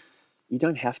 So you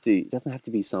don't have to. It doesn't have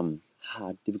to be some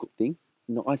hard, difficult thing.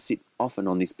 I sit often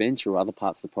on this bench or other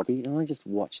parts of the property, and I just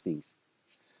watch things.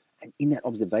 And in that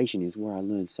observation is where I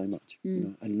learn so much.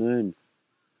 I learn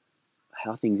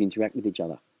how things interact with each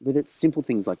other, whether it's simple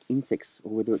things like insects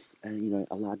or whether it's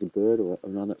a larger bird or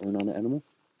another animal.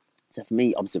 So for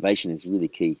me, observation is really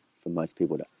key for most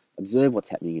people to observe what's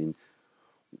happening, and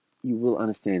you will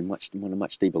understand on a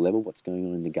much deeper level what's going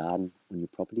on in the garden, on your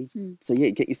property. So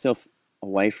get yourself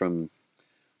away from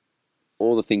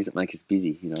all the things that make us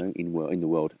busy, in the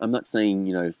world. I'm not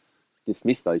saying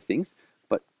dismiss those things,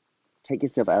 but take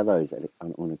yourself out of those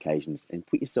on occasions and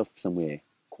put yourself somewhere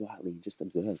quietly and just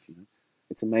observe.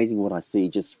 It's amazing what I see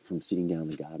just from sitting down in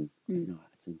the garden.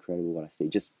 It's incredible what I see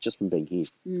just from being here.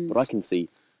 But I can see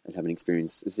and have an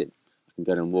experience. As I said, I can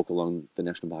go down and walk along the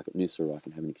national park at Noosa, or I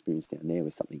can have an experience down there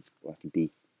with something, or I can be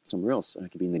somewhere else. I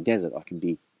can be in the desert.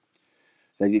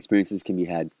 Those experiences can be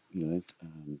had.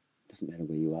 Doesn't matter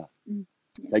where you are.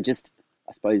 So just,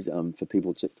 I suppose, for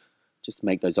people to just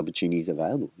make those opportunities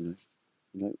available.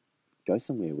 Go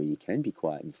somewhere where you can be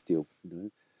quiet and still.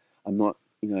 I'm not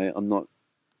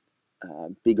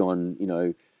big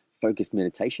on focused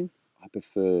meditation. I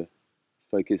prefer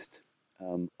focused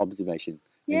observation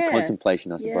and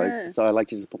contemplation, I suppose. Yeah. So I like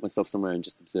to just put myself somewhere and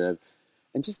just observe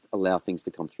and just allow things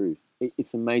to come through.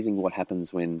 It's amazing what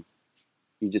happens when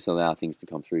you just allow things to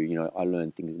come through. I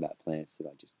learned things about plants that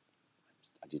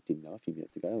I just didn't know a few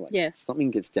minutes ago. If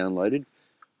something gets downloaded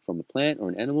from a plant or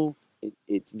an animal,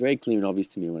 it's very clear and obvious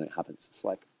to me when it happens. It's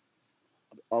like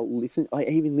I'll listen. I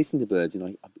even listen to birds, and I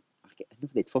know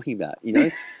what they're talking about.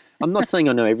 I'm not saying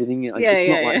I know everything. It's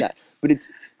not like that. But it's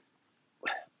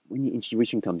when your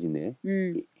intuition comes in there,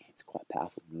 it's quite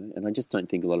powerful. And I just don't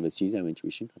think a lot of us use our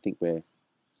intuition. I think we're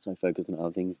so focused on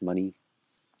other things, money,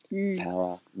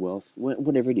 power, wealth,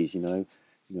 whatever it is.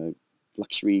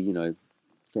 Luxury.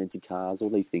 Fancy cars, all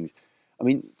these things. I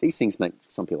mean, these things make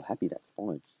some people happy. That's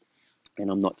fine.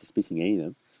 And I'm not dismissing any of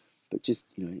them, but just,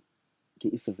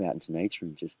 get yourself out into nature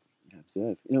and just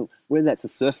observe. Whether that's a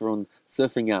surfer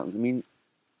surfing out. I mean,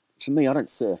 for me, I don't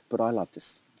surf, but I love to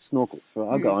snorkel.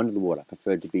 I go under the water.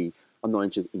 I'm not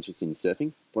interested in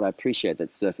surfing, but I appreciate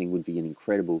that surfing would be an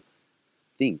incredible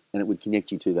thing, and it would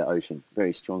connect you to the ocean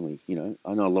very strongly.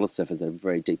 I know a lot of surfers that are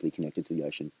very deeply connected to the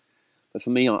ocean. But for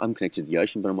me, I'm connected to the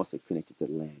ocean, but I'm also connected to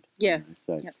the land. Yeah.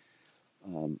 So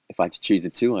if I had to choose the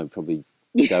two, I'd probably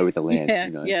go with the land.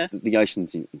 The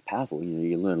ocean's powerful.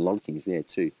 You learn a lot of things there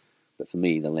too. But for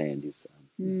me, the land is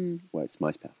where it's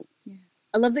most powerful. Yeah.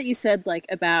 I love that you said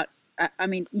about,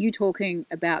 you talking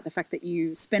about the fact that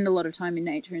you spend a lot of time in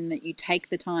nature and that you take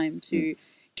the time to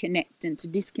connect and to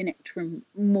disconnect from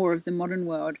more of the modern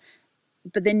world.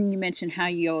 But then you mentioned how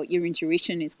your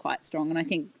intuition is quite strong. And I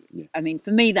think,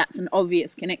 for me, that's an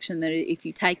obvious connection, that if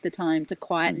you take the time to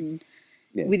quieten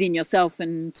within yourself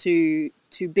and to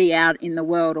be out in the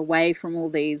world away from all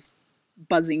these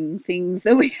buzzing things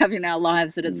that we have in our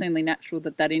lives, that it's only natural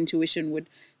that intuition would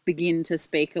begin to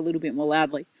speak a little bit more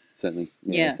loudly. Certainly.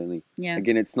 Certainly. Yeah.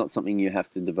 Again, it's not something you have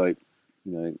to devote,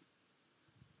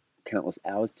 countless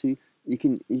hours to. You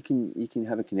can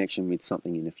have a connection with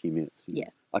something in a few minutes.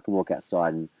 I can walk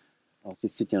outside and I'll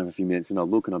just sit down for a few minutes and I'll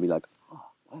look and I'll be like, oh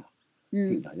wow, I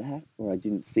didn't know that, or I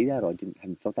didn't see that, or I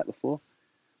haven't felt that before.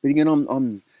 But again,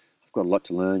 I've got a lot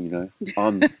to learn.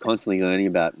 I'm constantly learning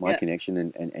about my connection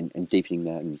and deepening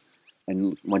that,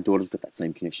 and my daughter's got that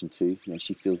same connection too.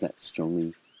 She feels that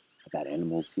strongly about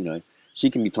animals. She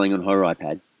can be playing on her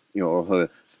iPad, or her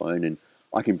phone, and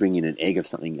I can bring in an egg of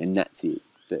something, and that's it.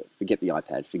 Forget the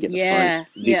iPad, forget the phone.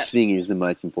 This thing is the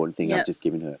most important thing I've just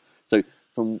given her. So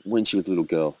from when she was a little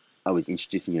girl, I was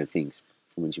introducing her things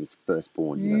from when she was first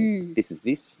born. This is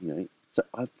this. So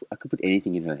I could put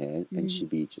anything in her hand, and she'd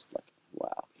be just like,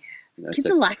 wow. Kids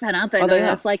are like that, aren't they?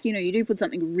 It's like, you do put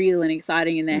something real and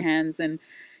exciting in their hands, and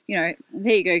there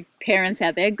you go, parents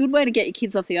out there. Good way to get your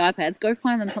kids off the iPads. Go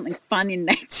find them something fun in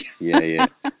nature. Yeah,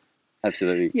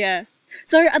 absolutely. Yeah.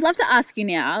 So I'd love to ask you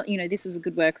now, this is a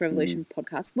Good Work Revolution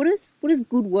podcast. What does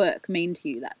good work mean to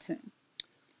you, that term?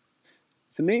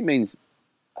 For me, it means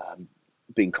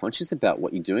being conscious about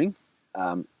what you're doing.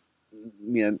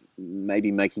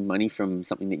 Maybe making money from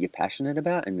something that you're passionate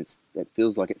about, and it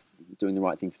feels like it's doing the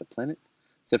right thing for the planet.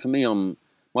 So for me,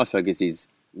 my focus is,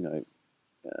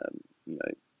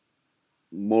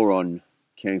 more on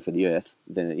caring for the earth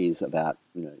than it is about,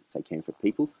 say, caring for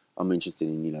people. I'm interested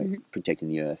in, protecting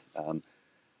the earth.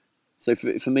 So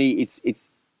for me,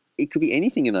 it could be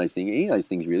anything in those things, any of those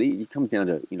things really. It comes down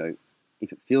to,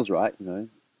 if it feels right,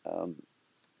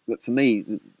 But for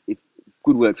me,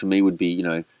 good work for me would be,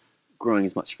 growing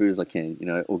as much food as I can,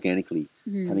 organically,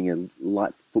 having a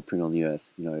light footprint on the earth,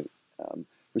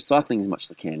 recycling as much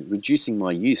as I can, reducing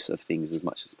my use of things as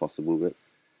much as possible, but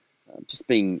just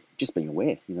being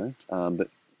aware, But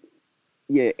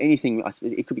yeah, anything. I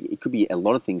suppose it could be a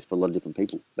lot of things for a lot of different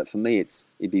people. But for me,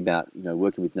 it'd be about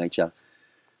working with nature,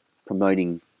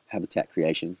 promoting habitat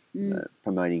creation,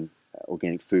 promoting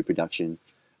organic food production.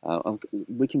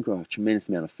 We can grow a tremendous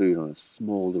amount of food on a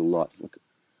small little lot.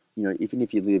 Even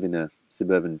if you live in a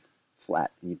suburban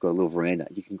flat and you've got a little veranda,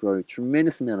 you can grow a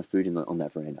tremendous amount of food on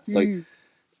that veranda. So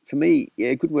for me,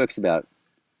 good work's about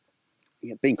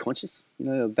being conscious,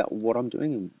 about what I'm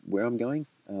doing and where I'm going,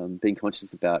 being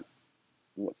conscious about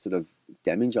what sort of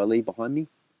damage I leave behind me,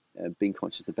 being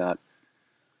conscious about,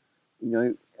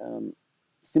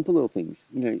 simple little things.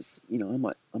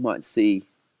 I might see,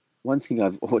 one thing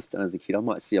I've always done as a kid, I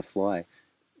might see a fly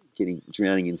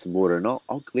drowning in some water, and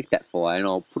I'll collect that fly and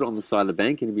I'll put it on the side of the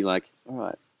bank and be like, all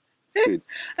right, it's good.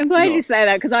 I'm glad you say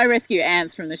that, because I rescue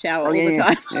ants from the shower all the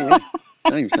time. Yeah.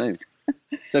 Same.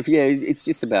 So it's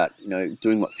just about,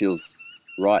 doing what feels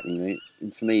right.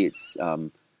 And for me, it's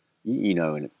and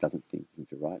it doesn't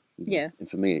feel right. Yeah. And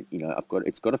for me,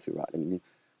 it's got to feel right. I mean,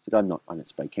 so I don't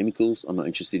spray chemicals. I'm not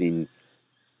interested in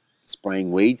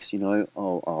spraying weeds.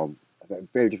 I'll have a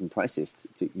very different process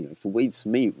for weeds. For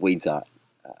me, weeds are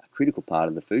a critical part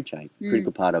of the food chain,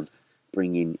 critical part of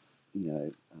bringing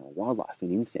wildlife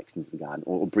and insects into the garden,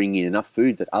 or bringing in enough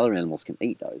food that other animals can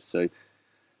eat those. So,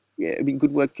 yeah, I mean,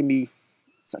 good work can be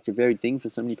such a varied thing for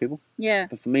so many people. Yeah.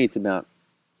 But for me, it's about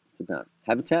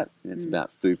habitat, and it's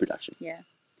about food production. Yeah.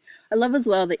 I love as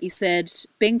well that you said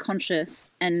being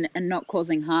conscious and not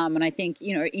causing harm. And I think,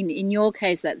 in your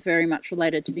case, that's very much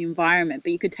related to the environment.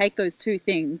 But you could take those two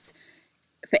things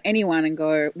for anyone and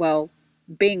go, well,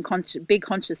 be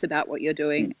conscious about what you're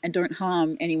doing and don't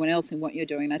harm anyone else in what you're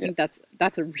doing. I think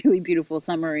that's a really beautiful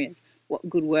summary of what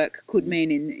good work could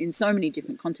mean in so many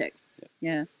different contexts.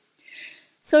 Yeah.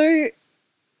 So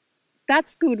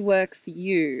that's good work for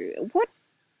you.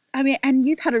 And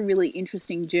you've had a really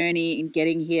interesting journey in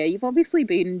getting here. You've obviously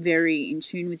been very in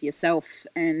tune with yourself,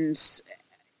 and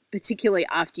particularly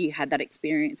after you had that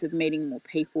experience of meeting more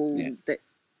people that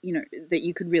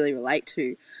you could really relate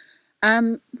to.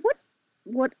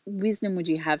 What wisdom would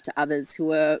you have to others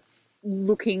who are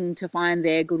looking to find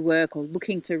their good work, or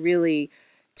looking to really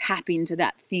tap into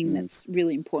that thing that's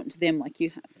really important to them, like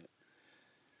you have?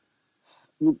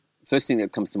 Look, first thing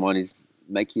that comes to mind is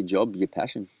make your job your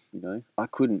passion. I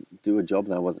couldn't do a job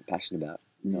that I wasn't passionate about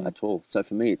at all. So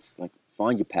for me, it's like,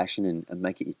 find your passion and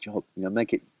make it your job.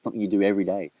 Make it something you do every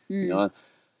day.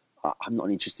 I'm not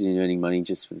interested in earning money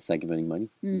just for the sake of earning money.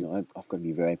 I've got to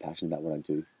be very passionate about what I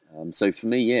do. So for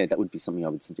me, that would be something I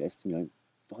would suggest. Find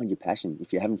your passion.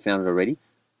 If you haven't found it already,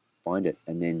 find it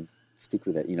and then stick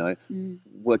with it.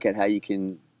 Work out how you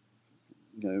can,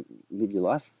 live your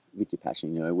life with your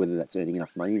passion. Whether that's earning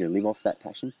enough money to live off that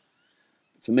passion.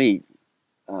 For me,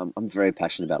 I'm very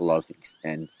passionate about a lot of things,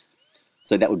 and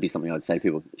so that would be something I would say to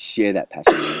people: share that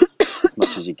passion as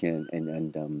much as you can,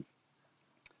 and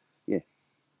yeah,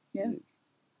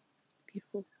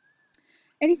 beautiful.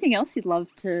 Anything else you'd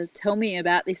love to tell me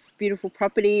about this beautiful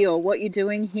property, or what you're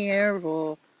doing here,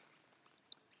 or?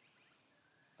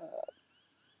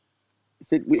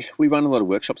 So we run a lot of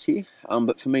workshops here,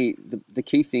 but for me, the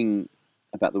key thing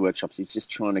about the workshops is just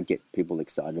trying to get people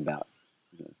excited about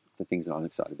the things that I'm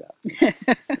excited about.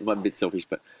 I'm a bit selfish,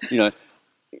 but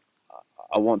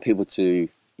I want people to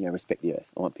respect the earth.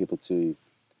 I want people to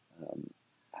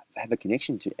have a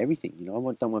connection to everything. I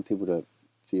don't want people to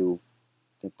feel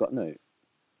they've got no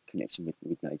connection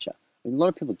with nature. I mean, a lot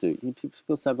of people do.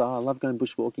 People say, "Oh, I love going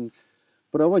bushwalking,"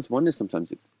 but I always wonder sometimes,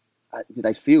 do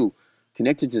they feel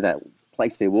connected to that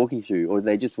place they're walking through, or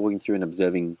they're just walking through and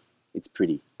observing it's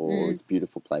pretty or it's a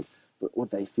beautiful place, but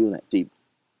what they feel that deep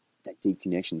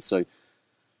connection. So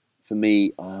for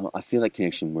me, I feel that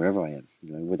connection wherever I am,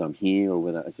 whether I'm here or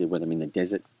whether I'm in the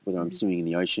desert, whether I'm swimming in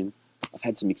the ocean. I've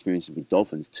had some experiences with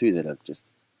dolphins too that have just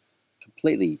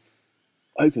completely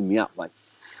opened me up like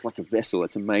a vessel.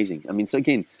 It's amazing. I mean, so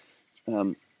again,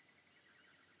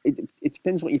 it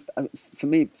depends what for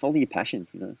me, follow your passion,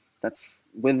 that's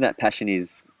whether that passion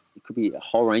is, it could be a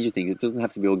whole range of things. It doesn't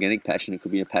have to be organic passion. It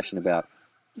could be a passion about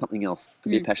something else. It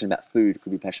could be a passion about food. It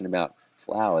could be a passion about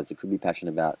flowers. It could be passion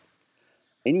about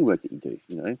any work that you do,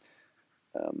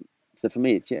 So for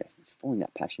me, it's following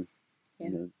that passion,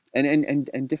 and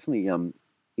definitely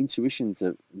intuition's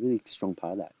a really strong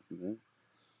part of that,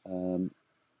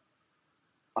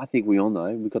 I think we all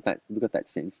know we've got that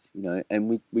sense,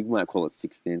 and we might call it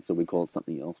sixth sense or we call it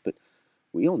something else, but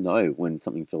we all know when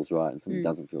something feels right and something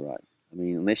doesn't feel right. I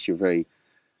mean, unless you're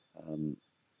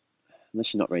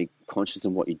not very conscious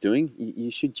of what you're doing,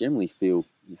 you should generally feel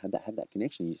you have that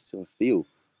connection. You sort of feel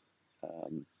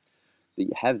that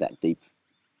you have that deep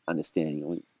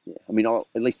understanding. I mean,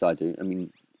 at least I do. I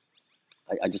mean,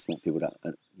 I just want people to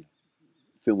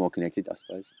feel more connected, I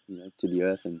suppose, to the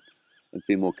earth and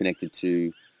feel more connected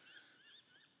to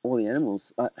all the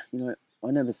animals. I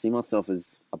never see myself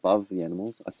as above the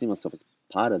animals. I see myself as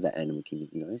part of that animal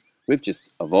kingdom. We've just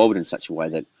evolved in such a way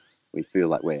that we feel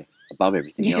like we're above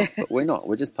everything else, but we're not.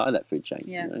 We're just part of that food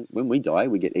chain. When we die,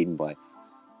 we get eaten by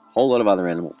whole lot of other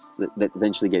animals that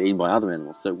eventually get eaten by other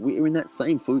animals. So we're in that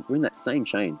same food, we're in that same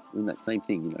chain, we're in that same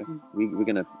thing, you know. We're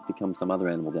going to become some other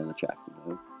animal down the track, you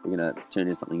know. We're going to turn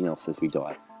into something else as we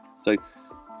die. So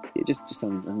yeah, just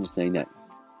understanding that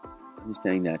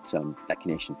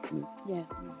connection. You know. Yeah.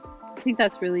 I think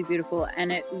that's really beautiful,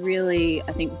 and it really,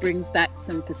 I think, brings back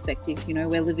some perspective. You know,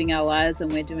 we're living our lives and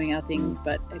we're doing our things,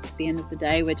 but at the end of the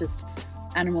day, we're just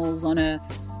animals on a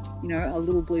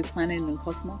little blue planet in the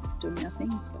cosmos doing our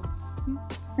thing. So, yeah.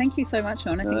 Thank you so much,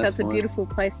 Sean. I think that's a beautiful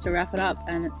place to wrap it up,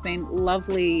 and it's been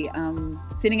lovely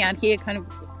sitting out here, kind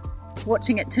of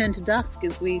watching it turn to dusk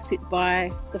as we sit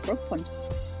by the frog pond.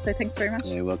 So, thanks very much.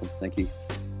 Yeah, you're welcome. Thank you.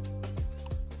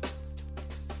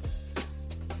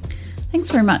 Thanks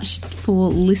very much for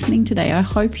listening today. I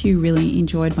hope you really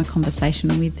enjoyed my conversation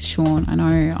with Sean. I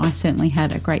know I certainly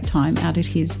had a great time out at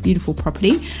his beautiful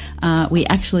property. We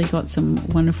actually got some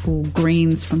wonderful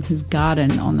greens from his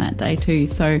garden on that day too.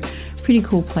 So pretty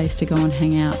cool place to go and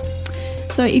hang out.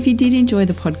 So if you did enjoy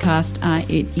the podcast,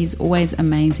 it is always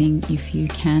amazing if you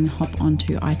can hop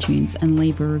onto iTunes and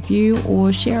leave a review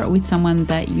or share it with someone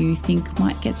that you think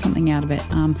might get something out of it.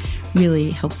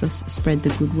 Really helps us spread the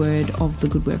good word of the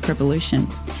Good Work Revolution.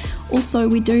 Also,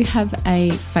 we do have a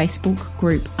Facebook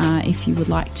group if you would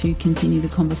like to continue the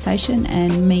conversation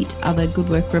and meet other Good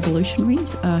Work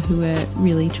Revolutionaries who are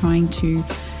really trying to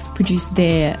produce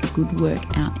their good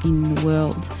work out in the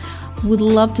world. Would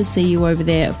love to see you over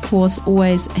there. Of course,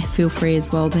 always feel free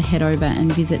as well to head over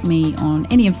and visit me on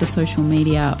any of the social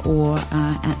media or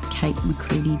at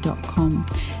katemccready.com.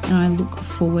 And I look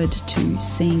forward to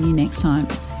seeing you next time.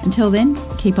 Until then,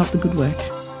 keep up the good work.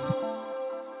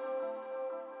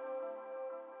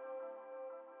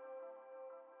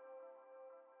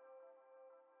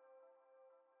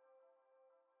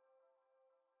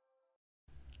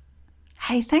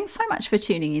 Hey, thanks so much for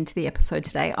tuning into the episode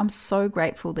today. I'm so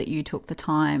grateful that you took the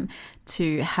time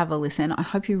to have a listen. I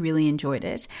hope you really enjoyed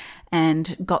it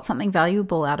and got something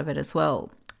valuable out of it as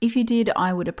well. If you did,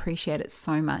 I would appreciate it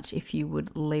so much if you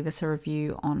would leave us a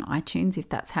review on iTunes if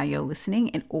that's how you're listening.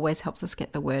 It always helps us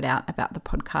get the word out about the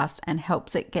podcast and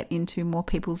helps it get into more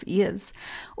people's ears.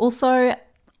 Also,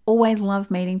 always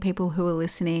love meeting people who are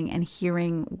listening and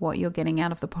hearing what you're getting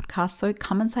out of the podcast. So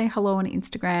come and say hello on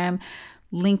Instagram,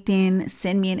 LinkedIn,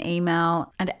 send me an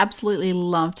email. I'd absolutely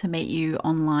love to meet you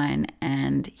online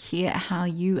and hear how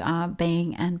you are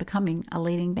being and becoming a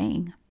leading being.